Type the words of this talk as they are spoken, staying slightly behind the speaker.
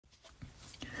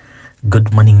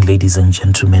Good morning, ladies and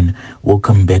gentlemen.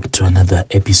 Welcome back to another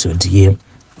episode here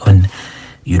on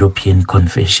European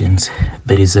Confessions.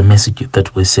 There is a message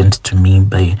that was sent to me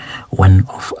by one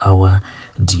of our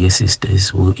dear sisters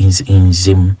who is in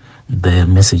Zim. The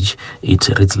message, it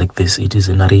reads like this. It is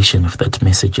a narration of that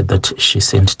message that she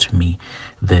sent to me.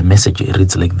 The message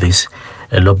reads like this.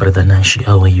 Hello, Brother Nashi,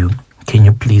 how are you? Can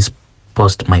you please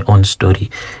post my own story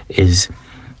as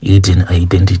hidden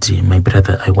identity? My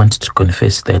brother, I want to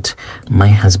confess that my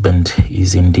husband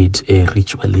is indeed a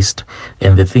ritualist,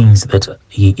 and the things that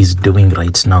he is doing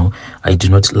right now, I do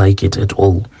not like it at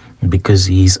all, because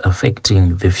he is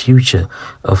affecting the future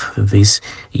of these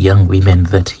young women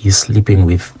that he is sleeping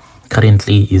with.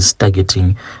 Currently is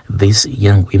targeting these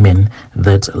young women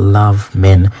that love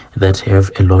men that have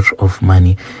a lot of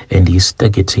money, and he's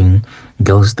targeting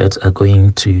girls that are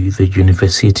going to the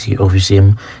University of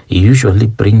Zim. He usually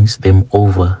brings them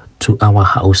over to our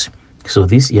house. So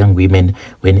these young women,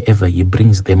 whenever he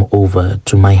brings them over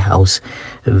to my house,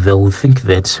 they'll think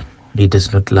that he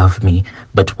does not love me.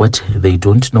 But what they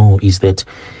don't know is that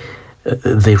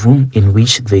the room in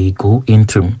which they go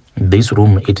into, this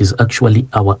room, it is actually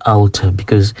our altar,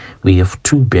 because we have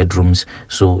 2 bedrooms.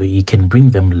 So you can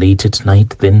bring them late at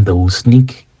night, then they will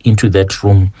sneak into that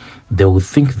room. They will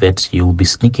think that you'll be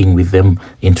sneaking with them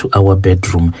into our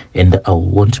bedroom, and I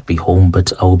won't be home,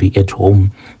 but I'll be at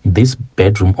home. This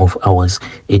bedroom of ours,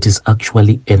 it is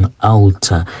actually an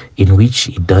altar in which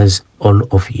he does all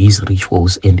of his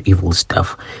rituals and evil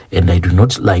stuff, and I do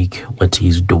not like what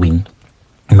he's doing.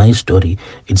 My story,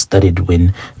 it started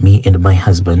when me and my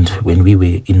husband, when we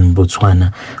were in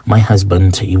Botswana. My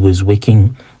husband, he was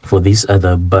working for this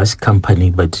other bus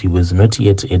company, but he was not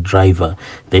yet a driver.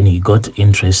 Then he got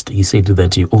interest. He said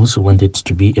that he also wanted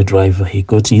to be a driver. He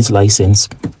got his license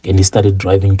and he started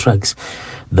driving trucks.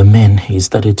 The man, he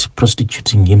started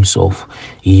prostituting himself.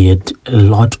 He had a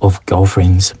lot of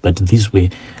girlfriends, but these were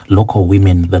local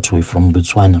women that were from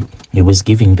Botswana. He was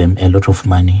giving them a lot of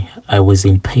money. I was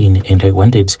in pain and I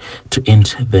wanted to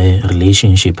end the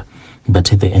relationship.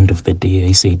 But at the end of the day,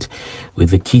 I said,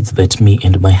 with the kids that me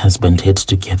and my husband had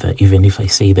together, even if I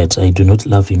say that I do not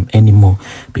love him anymore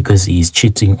because he is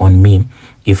cheating on me,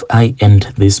 if I end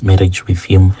this marriage with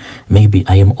him, maybe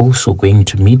I am also going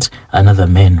to meet another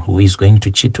man who is going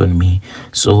to cheat on me.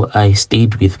 So I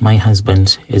stayed with my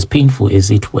husband. As painful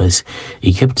as it was,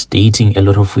 he kept dating a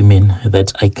lot of women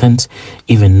that I can't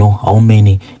even know how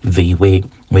many they were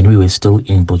when we were still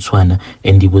in Botswana,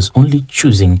 and he was only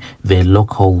choosing the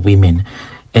local women.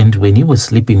 And when he was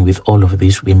sleeping with all of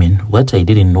these women, what I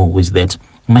didn't know was that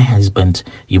my husband,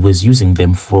 he was using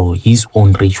them for his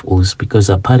own rituals, because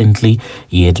apparently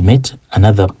he had met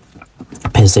another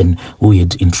person who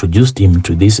had introduced him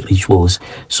to these rituals.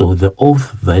 So the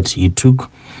oath that he took,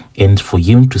 and for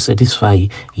him to satisfy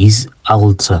his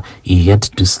altar, he had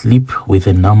to sleep with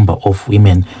a number of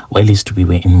women whilst we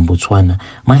were in Botswana.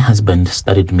 My husband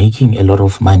started making a lot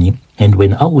of money, and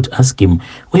when I would ask him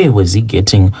where was he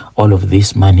getting all of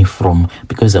this money from,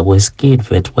 because I was scared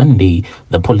that one day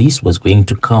the police was going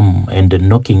to come and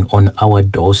knocking on our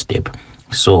doorstep.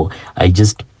 So I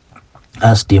just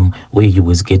asked him where he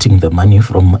was getting the money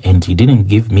from, and he didn't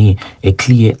give me a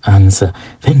clear answer.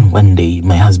 Then one day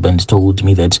my husband told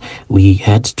me that we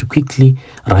had to quickly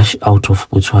rush out of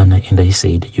Botswana, and I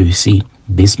said, you see,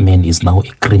 this man is now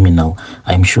a criminal.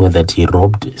 I'm sure that he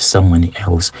robbed someone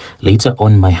else. Later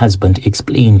on, my husband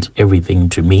explained everything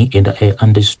to me, and I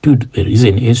understood the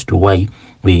reason as to why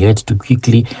we had to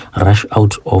quickly rush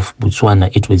out of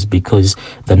Botswana. It was because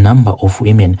the number of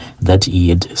women that he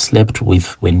had slept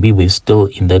with when we were still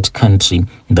in that country,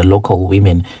 the local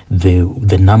women,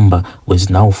 the number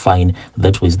was now fine.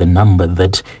 That was the number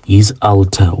that his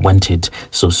altar wanted.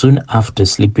 So soon after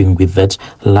sleeping with that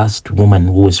last woman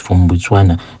who was from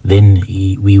Botswana, then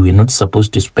we were not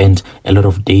supposed to spend a lot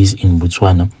of days in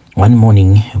Botswana. One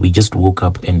morning, we just woke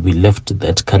up and we left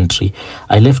that country.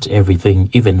 I left everything,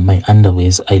 even my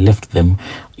underwears, I left them.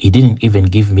 He didn't even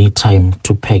give me time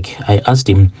to pack. I asked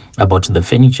him about the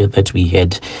furniture that we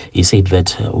had. He said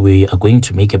that we are going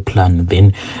to make a plan,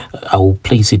 then I'll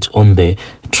place it on the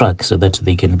truck so that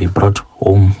they can be brought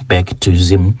home back to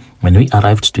Zim. When we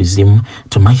arrived to Zim,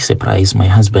 to my surprise, my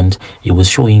husband, he was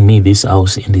showing me this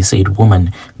house, and he said,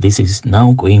 woman, this is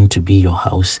now going to be your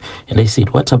house. And I said,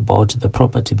 what about the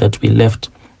property that we left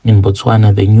in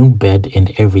Botswana, the new bed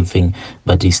and everything?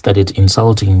 But he started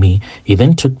insulting me. He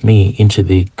then took me into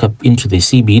the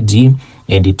CBD,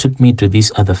 and he took me to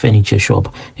this other furniture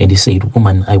shop, and he said,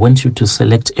 woman, I want you to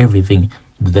select everything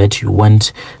that you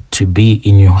want to be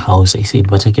in your house. I said,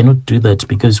 but I cannot do that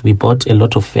because we bought a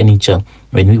lot of furniture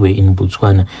when we were in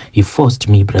Botswana. He forced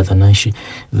me, Brother Nashi,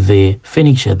 the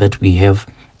furniture that we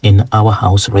have in our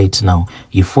house right now,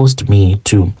 he forced me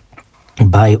to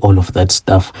buy all of that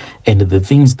stuff. And the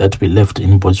things that we left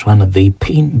in Botswana,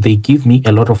 they give me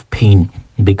a lot of pain,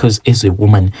 because as a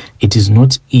woman, it is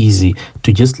not easy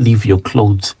to just leave your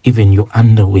clothes, even your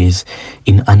underwears,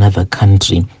 in another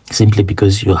country, simply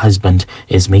because your husband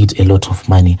has made a lot of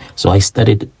money. So I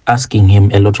started asking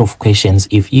him a lot of questions,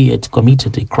 if he had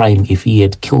committed a crime, if he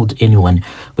had killed anyone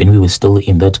when we were still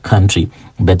in that country.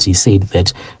 But he said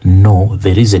that no,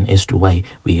 the reason as to why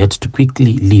we had to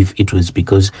quickly leave, it was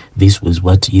because this was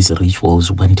what his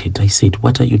rituals wanted. I said,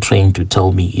 what are you trying to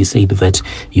tell me? He said that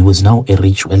he was now a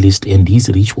ritualist, and his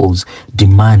rituals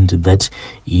demand that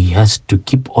he has to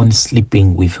keep on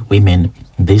sleeping with women.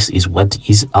 This is what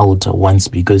his altar wants,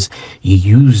 because he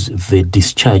uses the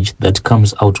discharge that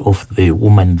comes out of the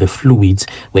woman, the fluids,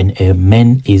 when a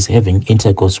man is having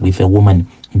intercourse with a woman,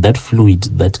 that fluid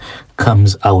that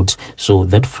comes out. So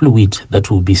that fluid that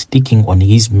will be sticking on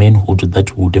his manhood,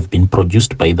 that would have been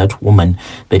produced by that woman,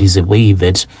 there is a way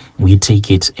that we take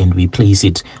it and we place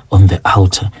it on the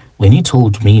altar. When he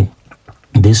told me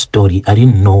this story, I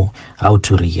didn't know how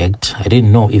to react. I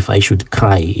didn't know if I should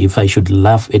cry, if I should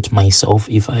laugh at myself,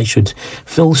 if I should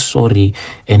feel sorry,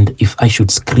 and if I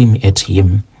should scream at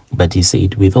him. But he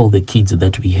said, with all the kids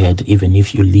that we had, even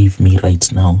if you leave me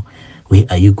right now, where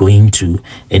are you going to?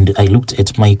 And I looked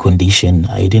at my condition.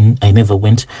 I never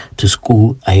went to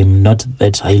school. I am not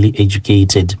that highly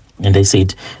educated. And I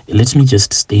said, let me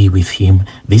just stay with him.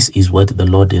 This is what the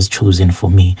Lord has chosen for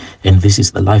me, and this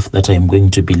is the life that I am going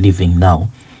to be living now.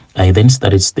 I then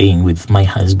started staying with my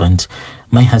husband.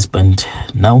 My husband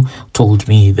now told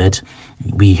me that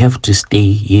we have to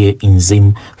stay here in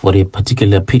Zim for a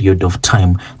particular period of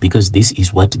time, because this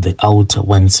is what the altar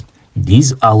wants.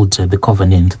 This altar, the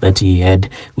covenant that he had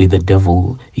with the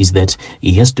devil, is that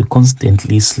he has to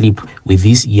constantly sleep with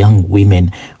these young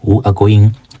women who are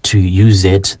going to use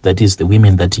it, that is the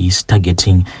women that he is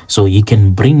targeting, so he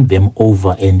can bring them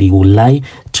over, and he will lie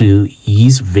to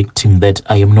his victim that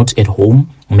I am not at home.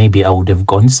 Maybe I would have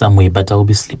gone somewhere, but I'll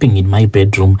be sleeping in my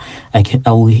bedroom. I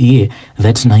will hear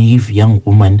that naive young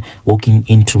woman walking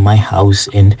into my house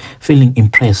and feeling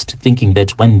impressed, thinking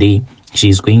that one day she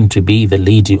is going to be the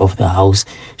lady of the house.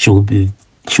 She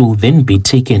will then be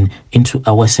taken into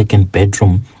our second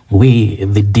bedroom, where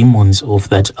the demons of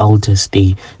that altar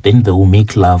stay. Then they will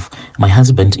make love. My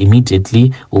husband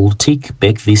immediately will take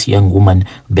back this young woman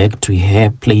back to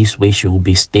her place where she will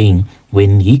be staying.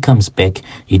 When he comes back,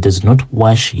 he does not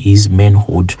wash his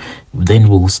manhood. Then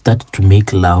we'll start to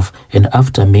make love. And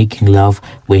after making love,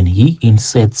 when he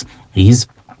inserts his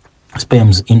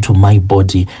sperms into my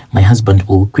body, my husband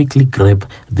will quickly grab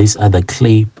this other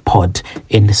clay pot,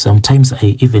 and sometimes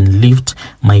I even lift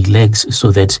my legs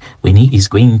so that when he is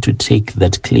going to take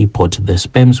that clay pot, the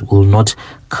sperms will not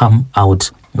come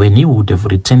out. When he would have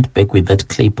returned back with that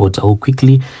clay pot, I'll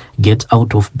quickly get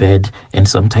out of bed, and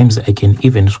sometimes I can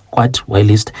even squat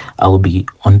whilst I'll be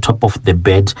on top of the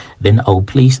bed. Then I'll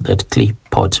place that clay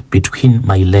pot between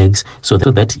my legs so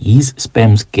that his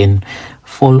sperms can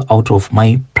fall out of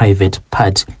my private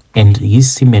part, and his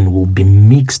semen will be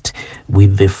mixed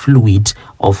with the fluid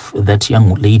of that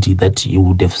young lady that you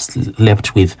would have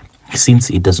slept with, since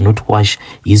he does not wash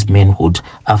his manhood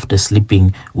after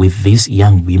sleeping with these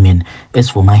young women. As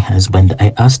for my husband,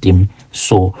 I asked him,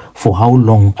 so for how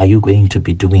long are you going to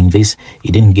be doing this?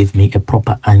 He didn't give me a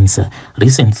proper answer.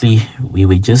 Recently, we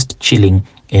were just chilling,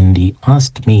 and he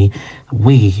asked me,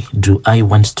 where do I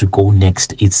want to go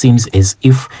next? It seems as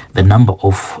if the number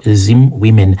of Zim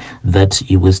women that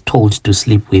he was told to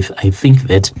sleep with, I think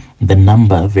that the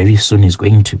number very soon is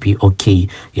going to be okay.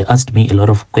 He asked me a lot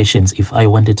of questions if I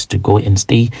wanted to go and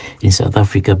stay in South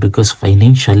Africa, because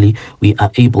financially we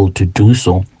are able to do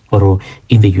so, or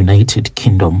in the United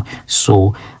Kingdom.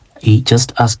 So he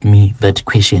just asked me that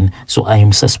question. So I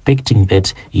am suspecting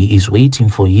that he is waiting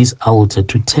for his altar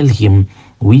to tell him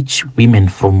which women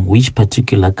from which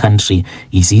particular country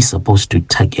is he supposed to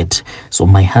target. So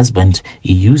my husband,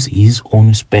 he used his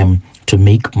own sperm to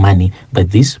make money, but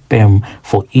this sperm,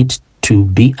 for it to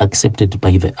be accepted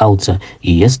by the altar,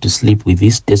 he has to sleep with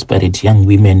these desperate young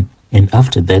women, and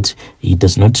after that he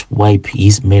does not wipe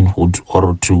his manhood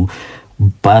or to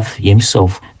bath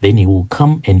himself. Then he will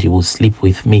come and he will sleep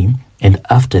with me, and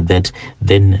after that,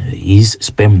 then his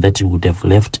sperm that he would have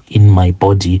left in my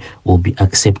body will be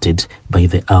accepted by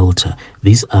the altar.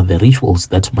 These are the rituals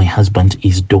that my husband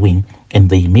is doing, and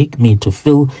they make me to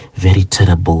feel very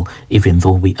terrible, even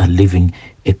though we are living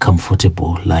a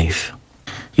comfortable life.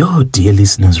 Yo, dear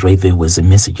listeners, right there was a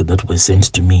message that was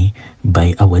sent to me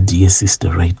by our dear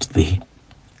sister right there.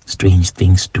 Strange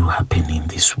things do happen in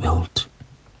this world.